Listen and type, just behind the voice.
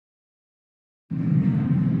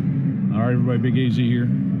Alright everybody, Big AZ here.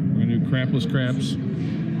 We're gonna do crapless craps.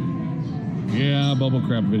 Yeah, bubble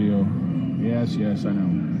crap video. Yes, yes, I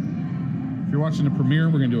know. If you're watching the premiere,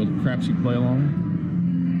 we're gonna do a crapsy play along.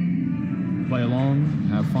 Play along,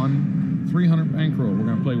 have fun. 300 bankroll. We're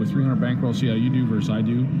gonna play with 300 bankroll, see how you do versus I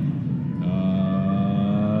do.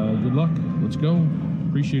 Good luck. Let's go.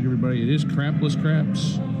 Appreciate everybody. It is crapless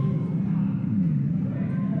craps.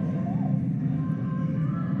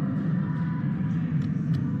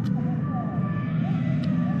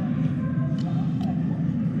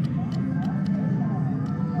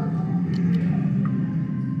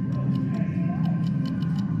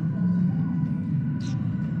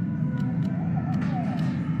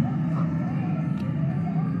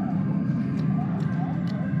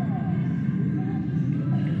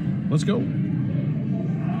 Let's go.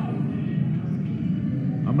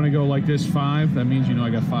 I'm gonna go like this 5. That means you know I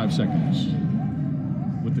got 5 seconds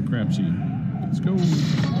with the crapsy. Let's go.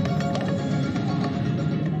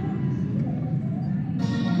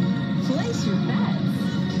 Place your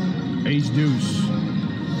bets. Ace deuce.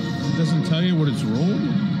 It doesn't tell you what it's rolled.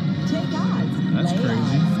 Take odds. That's Lay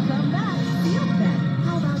crazy. odds. Come back. Field bet.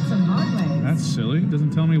 How about some hard ways? That's silly. It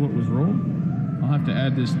doesn't tell me what was rolled. I'll have to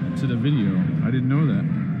add this to the video. I didn't know that.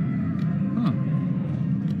 Huh.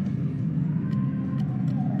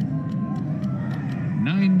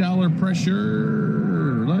 $9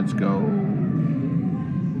 pressure. Let's go.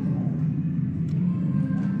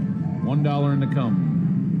 $1 in the come.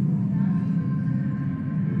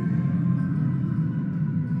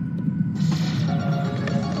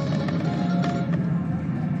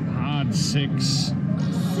 Odd 6. 6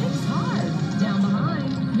 hard. Down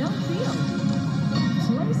behind. No field.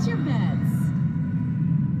 Place your bets.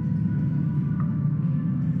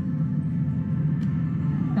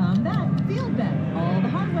 Come back. Field bet. All the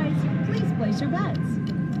hard ways. Please place your bets.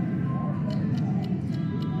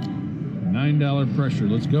 $9 pressure.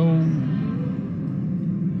 Let's go.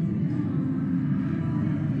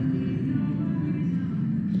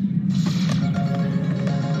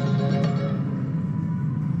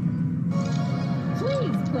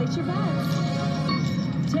 Please place your bets.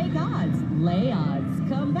 Take odds. Lay odds.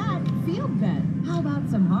 Come back. Field bet. How about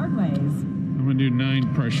some hard ways? I'm gonna do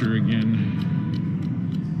 9 pressure again.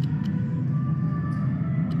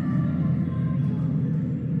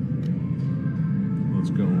 Let's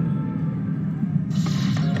go.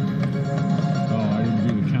 Oh, I didn't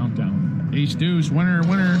do the countdown. Ace deuce, winner,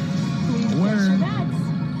 winner, Please place your winner.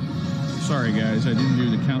 bets. Sorry guys, I didn't do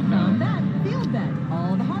the Come countdown. back. Field bet.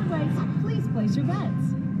 All the hard ways. Please place your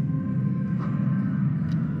bets.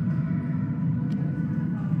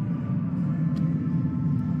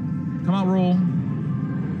 Come on, roll.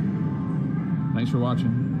 Thanks for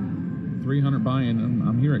watching. 300 buy-in.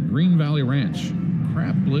 I'm here at Green Valley Ranch.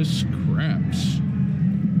 Crapless craps.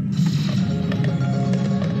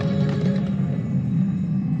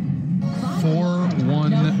 No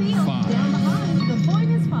field. 415. Down behind. The point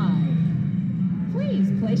is 5.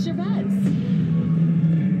 Please place your bets.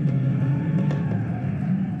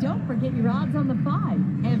 Don't forget your odds on the 5.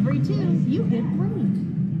 Every 2, you get 3.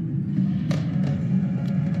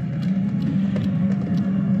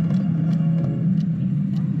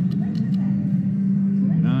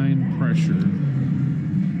 Pressure.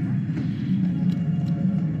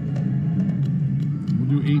 We'll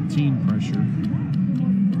do 18 pressure.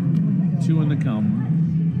 2 in the come.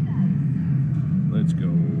 Let's go.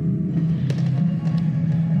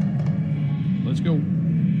 Let's go.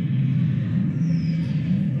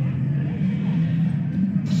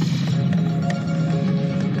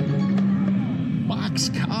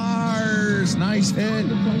 Boxcars. Nice hit.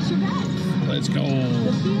 Place your bets. Let's go.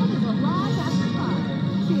 The field is alive after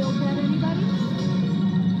 5. Field bet, anybody?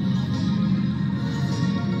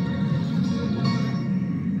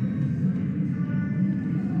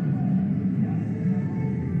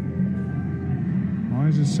 Why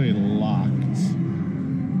does it say locked?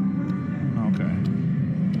 Okay.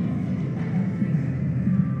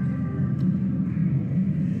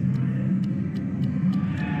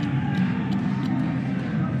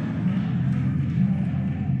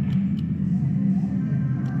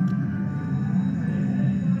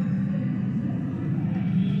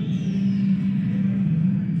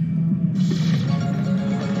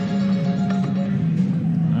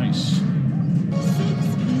 Nice. 6,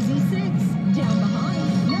 easy 6. Down behind,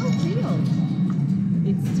 no field.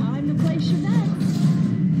 It's time to place your bets.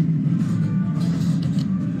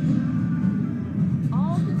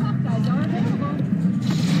 All the top guys are available.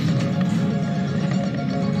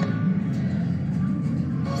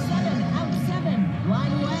 7 out 7.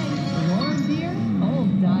 Line away. Warm beer,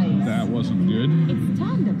 cold dice. That wasn't good. It's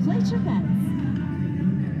time to place your bets.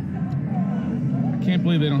 Can't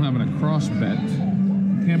believe they don't have an across bet.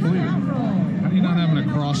 Can't believe it. How do you not have an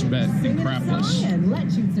across bet in crapless?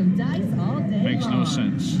 Let's shoot some dice all day Makes no long.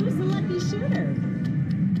 sense. Who's the lucky shooter?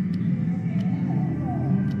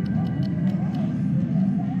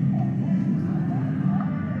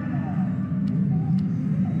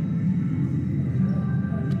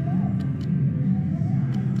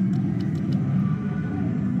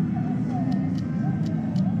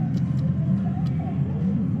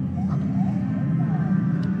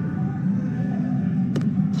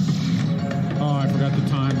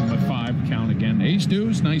 Ace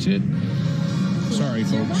deuce, nice hit. Sorry,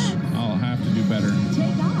 folks. I'll have to do better.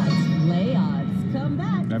 Take odds, lay odds, come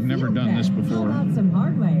back. I've never done this before. How about some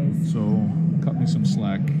hard ways? So, cut me some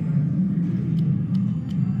slack.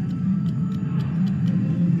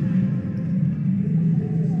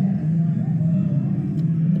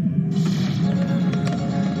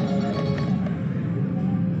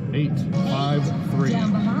 Eight, 5, 3.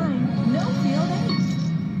 Down behind, no field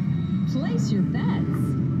 8. Place your bets.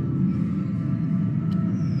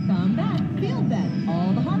 Come back, field bet.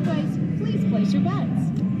 All the hard ways, please place your bets.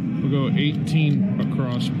 We'll go 18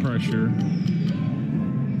 across pressure.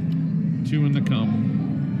 2 in the come.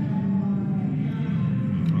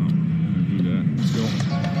 Do that. Let's go.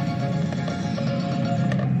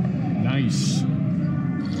 Nice.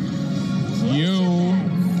 Yo.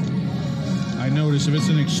 I notice if it's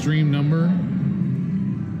an extreme number,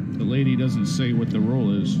 the lady doesn't say what the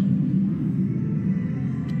roll is.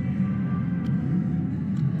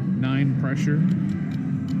 9 pressure.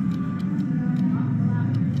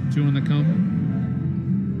 2 in the come.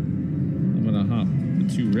 I'm gonna hop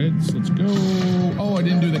the 2 reds. Let's go. Oh, I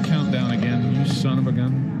didn't do the countdown again. You son of a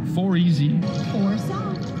gun. 4 easy. 4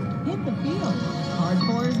 soft. Hit the field. Hard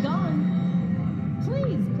 4 is gone.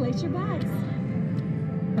 Please place your bets.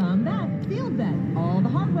 Come back, field bet. All the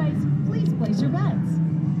hard ways, please place your bets.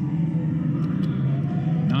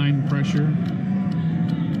 9 pressure.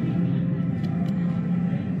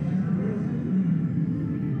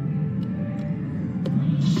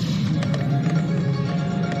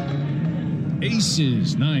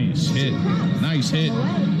 Aces, nice hit. Nice hit.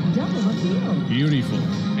 Double the field. Beautiful.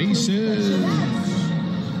 Aces.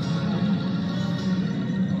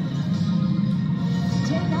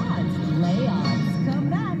 Take odds, lay odds, come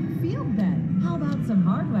back, field bet. How about some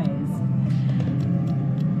hard ways?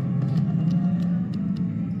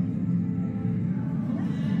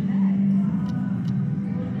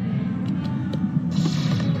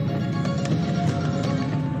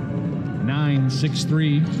 Nine, 6,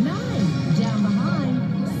 3. 9. Down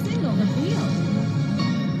behind, single the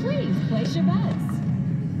field. Please place your bets.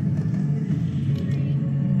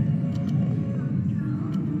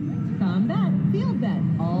 Come back, field bet.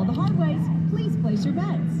 All the hard ways, please place your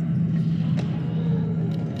bets.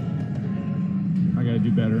 I gotta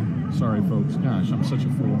do better. Sorry, folks. Gosh, I'm such a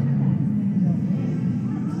fool.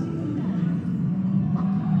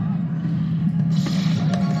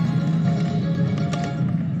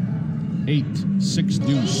 Eight, 6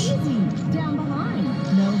 deuce. Easy, down behind,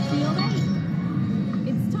 no field 8.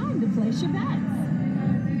 It's time to place your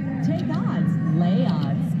bets. Take odds, lay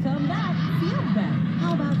odds, come back, field bet.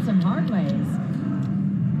 How about some hard ways?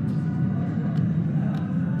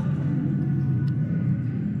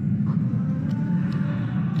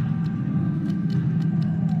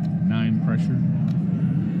 Nine pressure.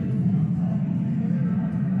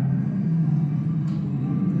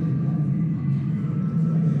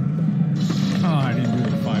 Oh, I didn't do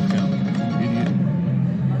the 5 count. Idiot.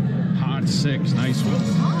 Hot 6. Nice one.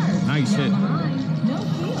 It's hard. Nice down hit. Behind, no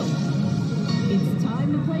field. It's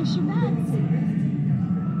time to place your bets.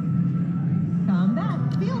 Come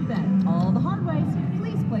back, field bet. All the hard ways,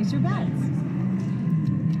 please place your bets.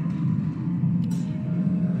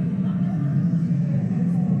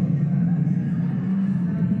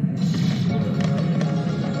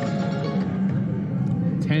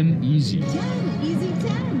 Easy. 10, easy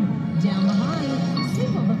 10. Down behind,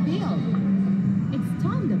 single the field. It's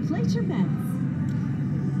time to place your bets.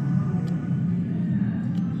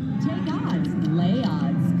 Take odds, lay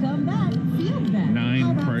odds, come back, field bet. 9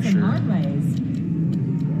 How about pressure. some hard ways?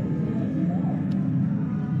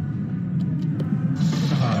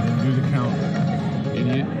 I didn't do the count.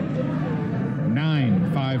 Idiot.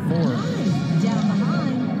 9, 5, 4. 9, down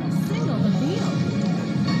behind, single the field.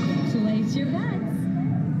 Place your bets.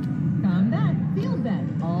 Come back, field bet.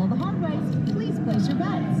 All the hard ways, please place your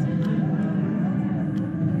bets.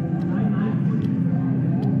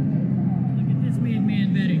 Look at this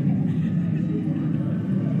man betting.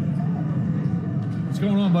 What's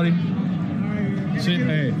going on, buddy?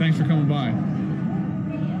 Hey, thanks for coming by.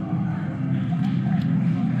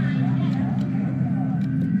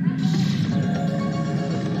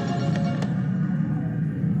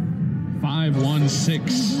 516.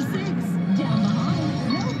 Easy 6. Down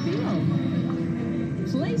behind. No field.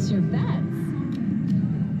 Place your bets.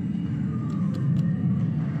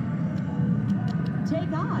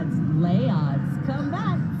 Take odds. Lay odds. Come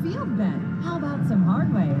back. Field bet. How about some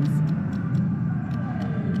hard ways?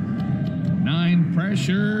 9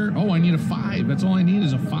 pressure. Oh, I need a 5. That's all I need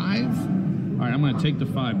is a 5. All right, I'm going to take the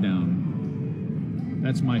 5 down.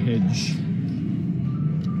 That's my hedge.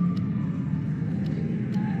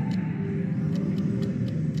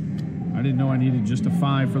 I didn't know I needed just a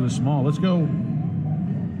 5 for the small. Let's go.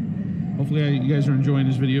 Hopefully you guys are enjoying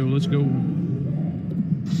this video. Let's go.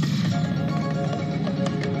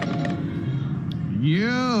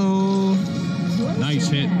 Yo. Nice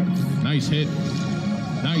hit. Nice hit.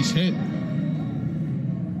 Nice hit.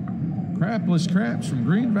 Crapless Craps from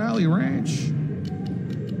Green Valley Ranch.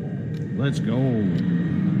 Let's go.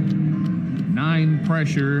 9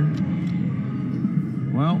 pressure.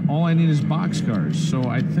 Well, all I need is boxcars, so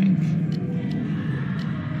I think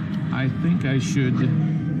I should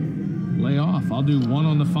lay off. I'll do 1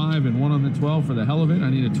 on the 5 and 1 on the 12 for the hell of it. I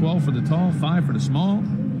need a 12 for the tall, 5 for the small.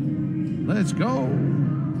 Let's go.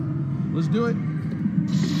 Let's do it.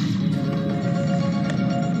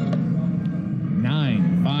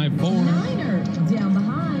 9, 5, 4. Niner. Down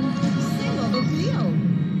behind. Single the field.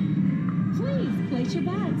 Please place your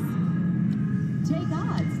bets. Take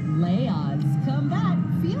odds. Lay odds. Come back.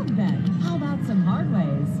 Field bet. How about some hard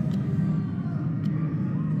ways?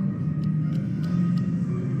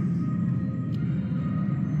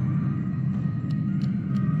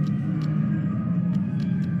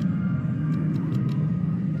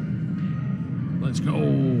 Let's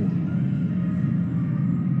go.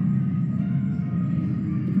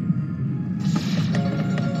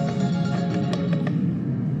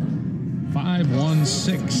 Five, 1,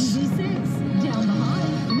 6. Easy 6. Down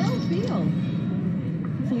behind. No field.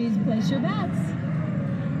 Please place your bets.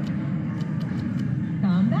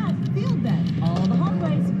 Come back. Field bet. All the hard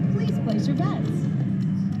ways. Please place your bets.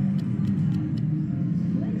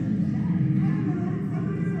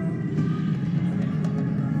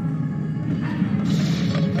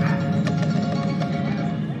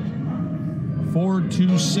 4,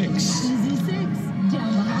 2, 6. Easy 6. Down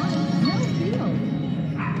behind. No field.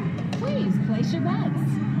 Please place your bets.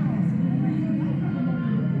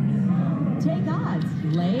 Take odds.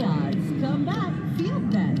 Lay odds. Come back. Field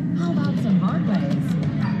bet. How about some hard ways?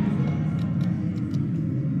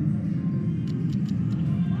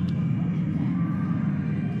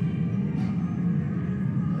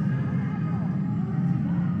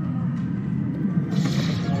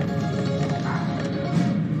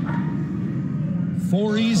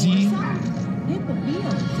 Four easy. Hit the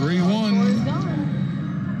field. 3, 1. Score's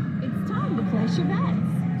gone. It's time to place your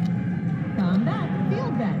bets. Come back.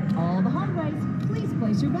 Field bet. All the hard ways. Please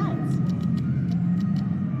place your bets.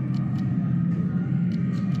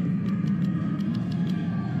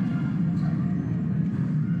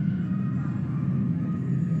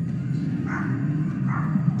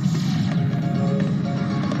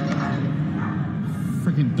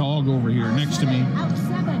 Freaking dog over here next to me. Out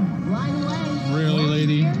 7. Line away. Really,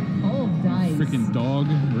 lady? Hold dice. Freaking dog.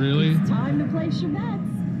 Really? It's time to place your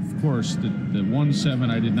bets. Of course, the 1-7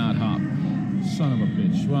 I did not hop. Son of a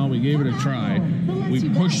bitch. Well, we gave it a try. The less We you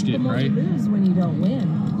pushed bet, it, the more right? you lose when you don't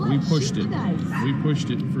win. We Let's pushed shoot it. the dice. We pushed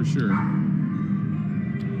it for sure.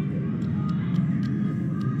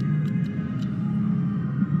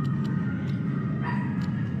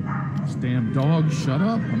 This damn dog, shut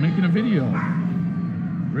up. I'm making a video.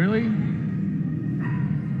 Really?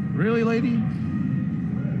 Really, lady?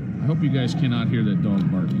 I hope you guys cannot hear that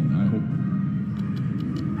dog barking. I hope.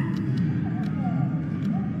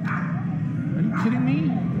 Are you kidding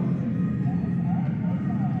me?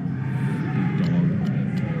 Good dog.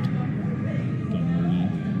 Dumb lady.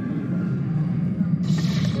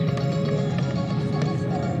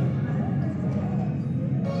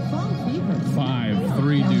 Fall fever. 5,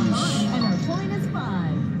 3 Down deuce. behind, and our point is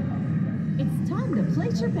 5. It's time to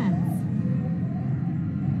place your bets.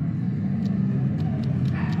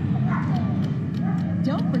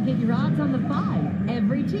 Don't forget your odds on the 5.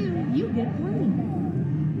 Every 2, you get 3.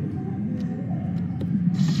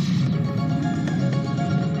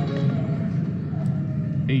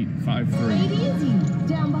 8, 5, 3. 8 easy.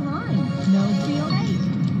 Down behind. No field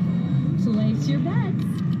 8. Place your bets.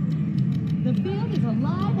 The field is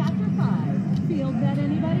alive after 5. Field bet,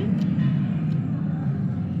 anybody?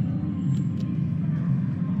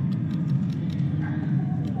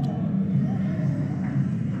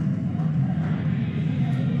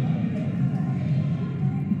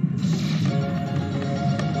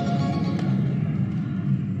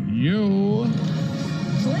 Yo.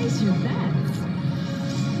 Place your bets.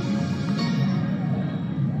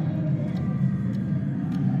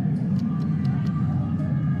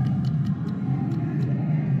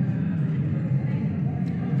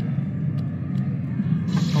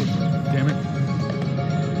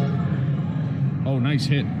 Nice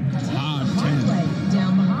hit. Odd 10. Way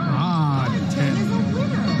down behind. Odd 10. Is a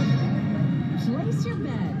winner. Place your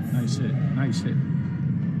bets. Nice hit. Nice hit.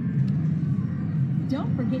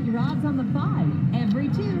 Don't forget your odds on the 5. Every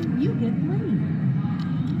 2, you get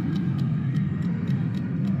 3.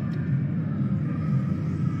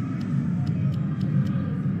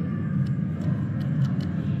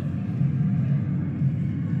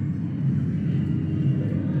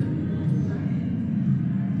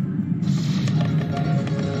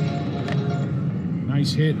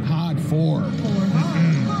 Nice hit. Hot 4. 4 hard.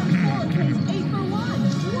 4 pays 8 for 1.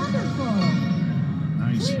 Wonderful.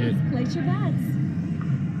 Nice hit. Please place your bets.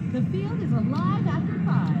 The field is alive after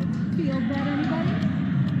 5. Field bet, anybody?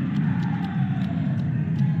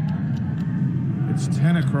 It's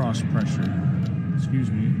 10 across pressure. Excuse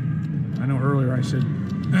me. I know earlier I said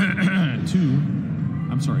 2.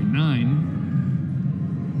 I'm sorry, 9.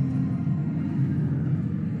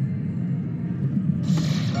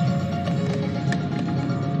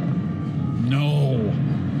 No.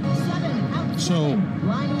 7 out. So,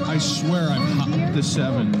 Line I swear I've on hopped deer, the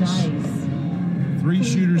 7s. dice. 3 Please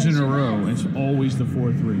shooters in place a your row. bets. It's always the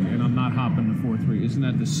 4-3, and I'm not hopping the 4-3. Isn't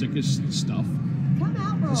that the sickest stuff? Come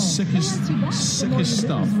out, roll. The sickest- Who lets you bet? The more sickest you lose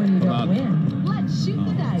stuff when you don't about- win. Let's shoot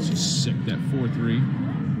the Oh, dice. it's just sick, that 4-3.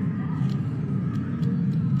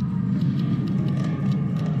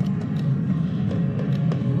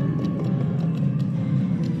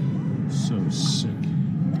 So sick.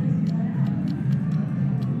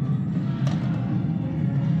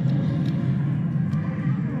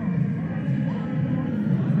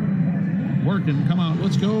 Working, come on,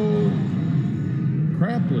 let's go.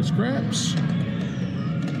 Crapless craps.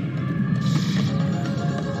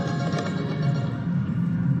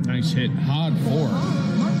 Nice hit, hard 4.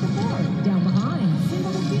 Mark the 4. Down behind.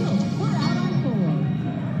 Single the field. We're out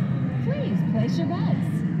on 4. Please place your bets.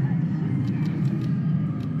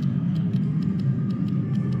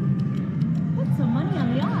 Put some money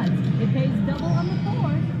on the odds. It pays double on the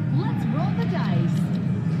 4. Let's roll the dice.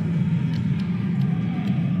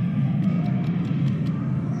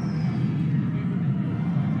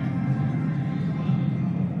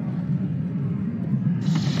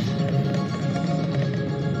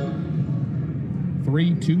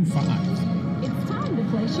 Three, 2, 5. It's time to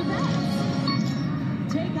place your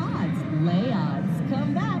bets. Take odds, lay odds,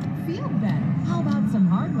 come back, field bet. How about some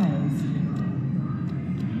hard ways?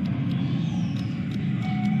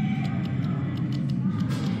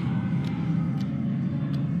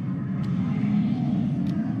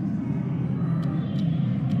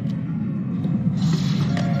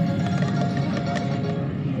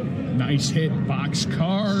 Nice hit, box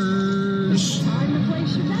cars. Time to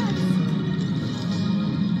place your bets.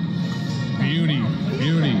 Beauty,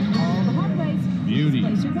 beauty, All the hard ways. beauty.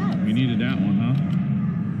 Please place your bets. We needed that one, huh?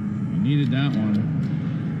 We needed that one.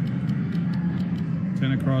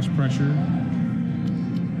 10 across pressure.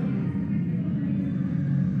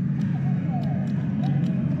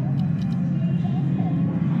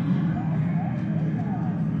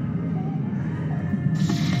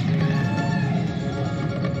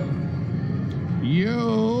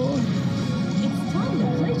 Yo! It's time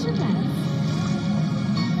to place your bets.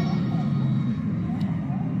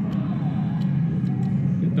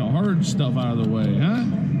 Get the hard stuff out of the way, huh?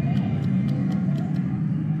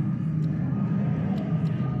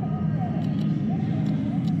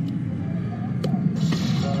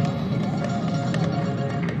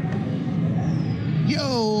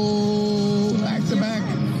 Yo! Back to back.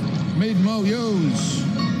 Made mo yos.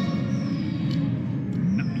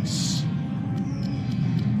 Nice.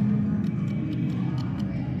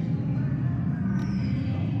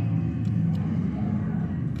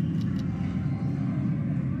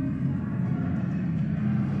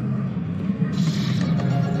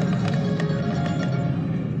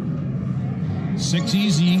 Six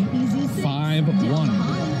easy. Easy 6. 5-1. Down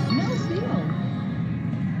behind, no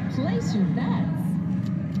field. Place your bets.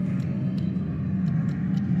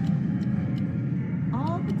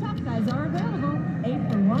 All the top guys are available.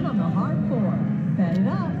 8 for 1 on the hard 4. Bet it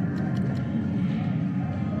up.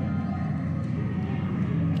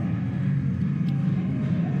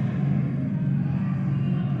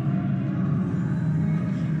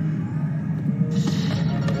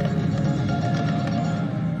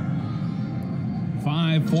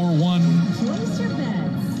 Five, 4-1. Place your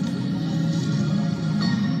bets.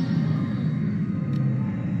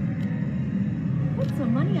 Put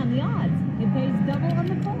some money on the odds. It pays double on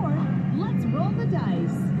the 4. Let's roll the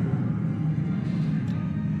dice.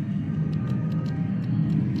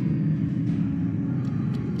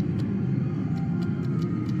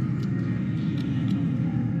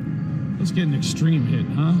 Let's get an extreme hit,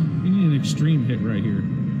 huh? We need an extreme hit right here.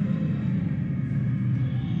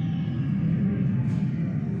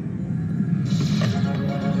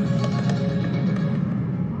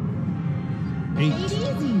 Eight,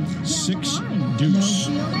 easy. 6 Down deuce.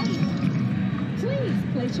 No field 8. Please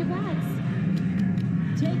place your bets.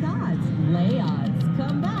 Take odds, lay odds,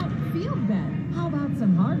 come back, field bet. How about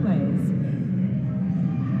some hard ways?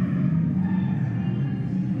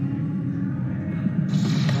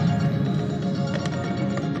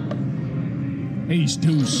 Ace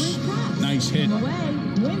deuce. Three craps. Nice hit. Come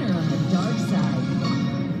away, winner on the dark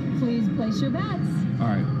side. Please place your bets. All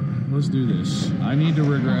right, let's do this. I need to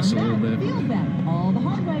regress a Come little back, bit. field bet. All the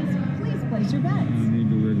hard ways. Please place your bets. I need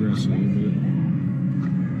to regress a little bit.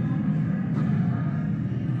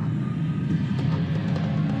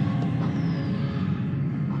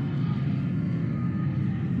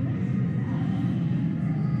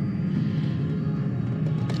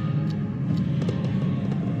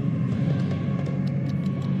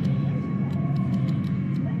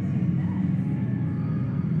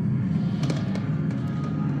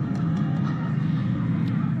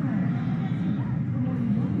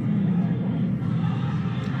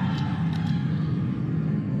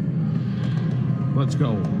 Let's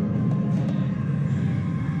go.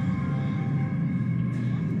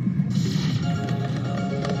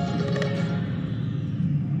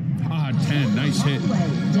 Ah, 10. Nice hit. Way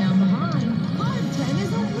down behind. Hard 10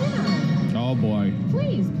 is a winner. Oh, boy.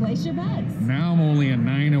 Please place your bets. Now I'm only a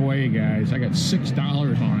 9 away, guys. I got $6 on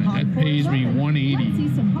it. Hard That four pays me seven. Let's see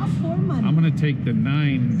 $180. some hot four money. I'm going to take the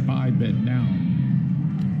 9 buy bet down.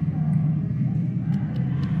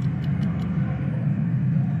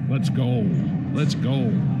 Let's go. Let's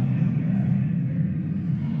go.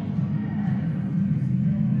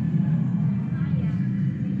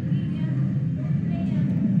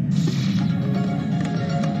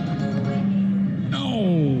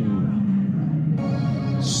 No.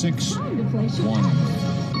 6, Time to place your 1. bets.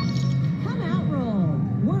 Come out, roll.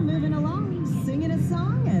 We're moving along, singing a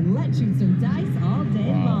song, and let's shoot some dice all day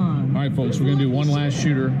long. All right, folks, we're going to do one last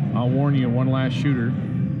shooter. I'll warn you, one last shooter.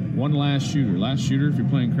 One last shooter. Last shooter, if you're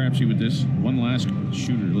playing crapsy with this. One last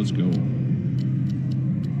shooter. Let's go.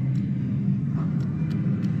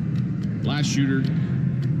 Last shooter.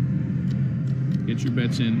 Get your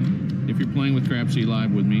bets in. If you're playing with crapsy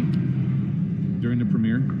live with me during the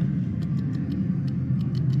premiere.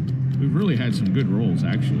 We've really had some good rolls,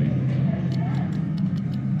 actually.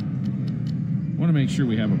 Want to make sure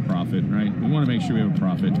we have a profit, right? We want to make sure we have a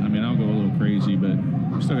profit. I mean, I'll go a little crazy, but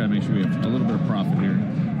we still got to make sure we have a little bit of profit here.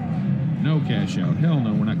 No cash out. Hell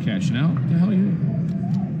no, we're not cashing out. What the hell are you?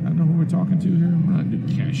 I don't know who we're talking to here. We're not doing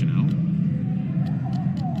cashing out.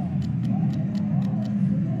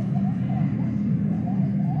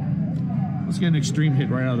 Let's get an extreme hit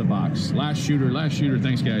right out of the box. Last shooter, last shooter.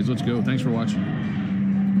 Thanks, guys. Let's go. Thanks for watching.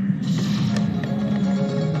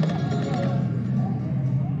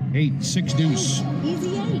 Eight, 6 deuce.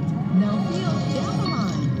 Easy 8. No field, down the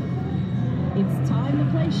line. It's time to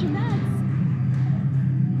place your bets.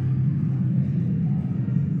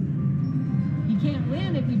 You can't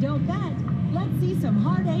win if you don't bet. Let's see some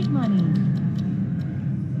hard 8 money.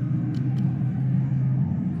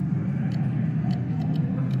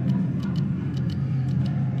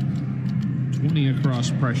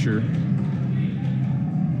 Across pressure.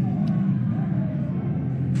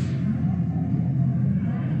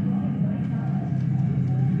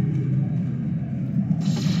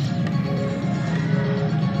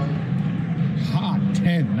 Hot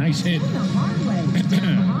 10. Nice hit. The hard way.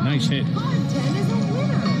 Nice hit. Hard 10 is a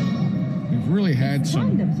winner. We've really had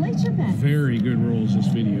Time to some place your bets. very good rolls this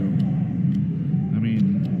video. I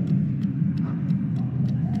mean,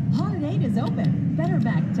 Hard 8 is open. Better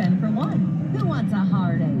back 10 for 1. Who wants a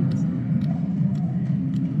hard 8?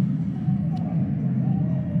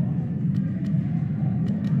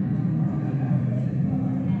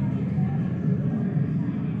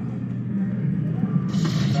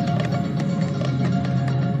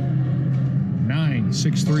 nine,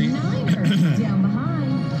 6, 3. Niners down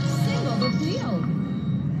behind. Single the field.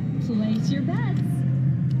 Place your bets.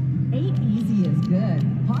 8 easy is good.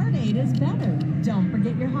 Hard 8 is better. Don't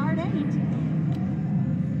forget your hard 8.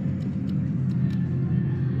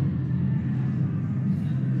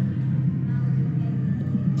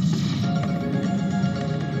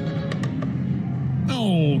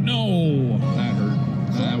 No, no. That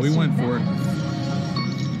hurt. We went for it.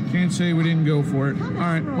 Can't say we didn't go for it. All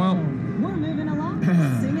right, well. We're moving along,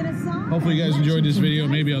 singing a song. Hopefully you guys enjoyed this video.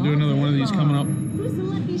 Maybe I'll do another one of these coming up. Who's the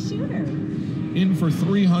lucky shooter? In for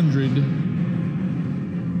 300.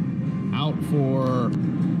 Out for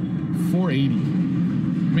 480.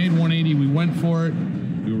 Made 180. We went for it.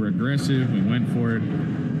 We were aggressive. We went for it.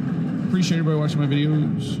 Appreciate everybody watching my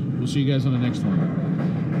videos. We'll see you guys on the next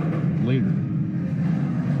one. Later.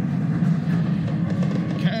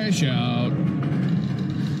 Cash out.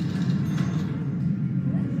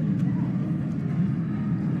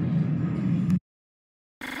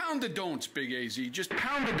 Pound the don'ts, Big AZ. Just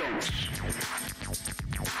pound the don'ts.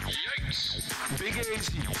 Yikes. Big AZ.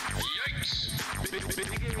 Yikes. Big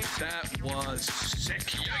AZ. That was sick.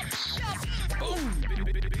 Yikes. Boom.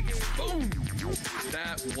 Big AZ. Boom.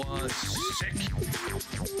 That was sick.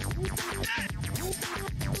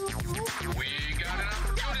 We got an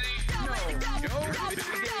opportunity. No. Go.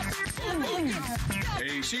 Boom. Boom.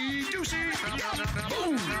 AC Doocy.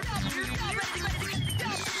 Boom.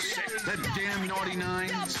 Sick. That damn naughty nine.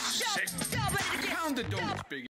 Sick. Pound the don'ts, Big